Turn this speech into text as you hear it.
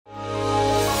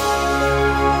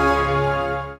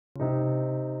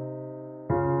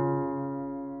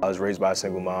was raised by a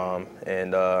single mom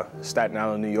in Staten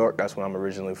Island, New York. That's where I'm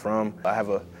originally from. I have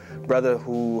a brother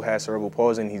who has cerebral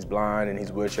palsy, and he's blind and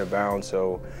he's wheelchair bound,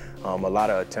 so a lot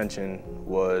of attention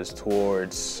was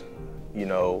towards, you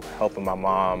know, helping my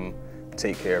mom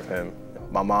take care of him.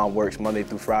 My mom works Monday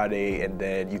through Friday, and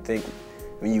then you think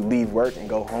when you leave work and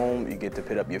go home, you get to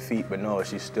pick up your feet, but no,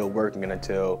 she's still working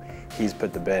until he's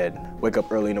put to bed. Wake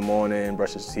up early in the morning,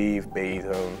 brush his teeth, bathe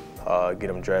him, get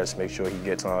him dressed, make sure he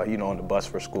gets on, you know, on the bus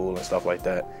for school and stuff like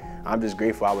that. I'm just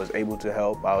grateful I was able to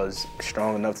help. I was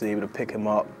strong enough to be able to pick him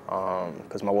up,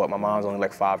 because my mom's only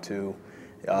like 5'2",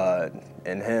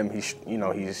 and him,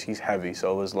 he's heavy,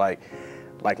 so it was like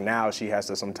now she has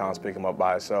to sometimes pick him up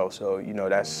by herself, so you know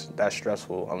that's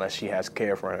stressful unless she has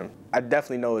care for him. I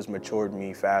definitely know it's matured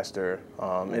me faster,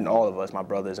 and all of us, my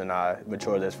brothers and I,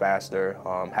 matured us faster,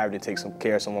 having to take some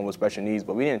care of someone with special needs,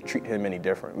 but we didn't treat him any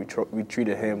different. We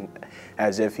treated him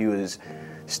as if he was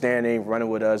standing, running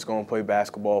with us, going to play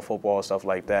basketball, football, stuff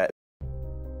like that.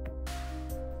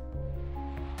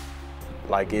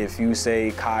 Like if you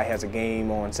say Kai has a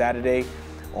game on Saturday,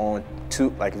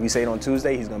 like if we say it on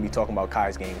Tuesday, he's gonna be talking about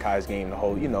Kai's game the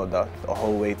whole, you know, the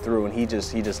whole way through, and he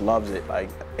just loves it. Like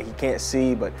he can't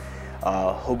see, but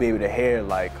he'll be able to hear,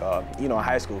 like you know, in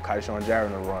high school, Kyshoen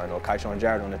Jarrett on the run or Kyshoen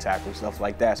Jarrett on the tackle, stuff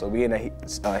like that. So being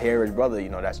a heritage brother, you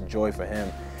know, that's joy for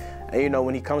him. And you know,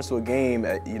 when he comes to a game,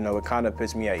 you know, it kind of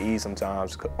puts me at ease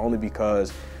sometimes, only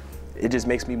because it just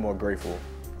makes me more grateful.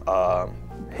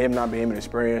 Him not being able to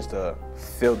experience to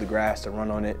feel the grass, to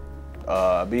run on it,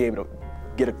 be able to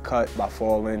get a cut by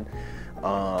falling,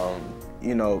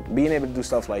 you know, being able to do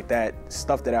stuff like that,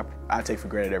 stuff that I take for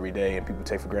granted every day and people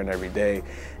take for granted every day,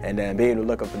 and then being able to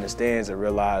look up in the stands and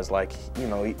realize, like, you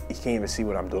know, he can't even see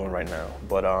what I'm doing right now,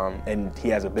 but and he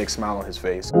has a big smile on his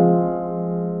face.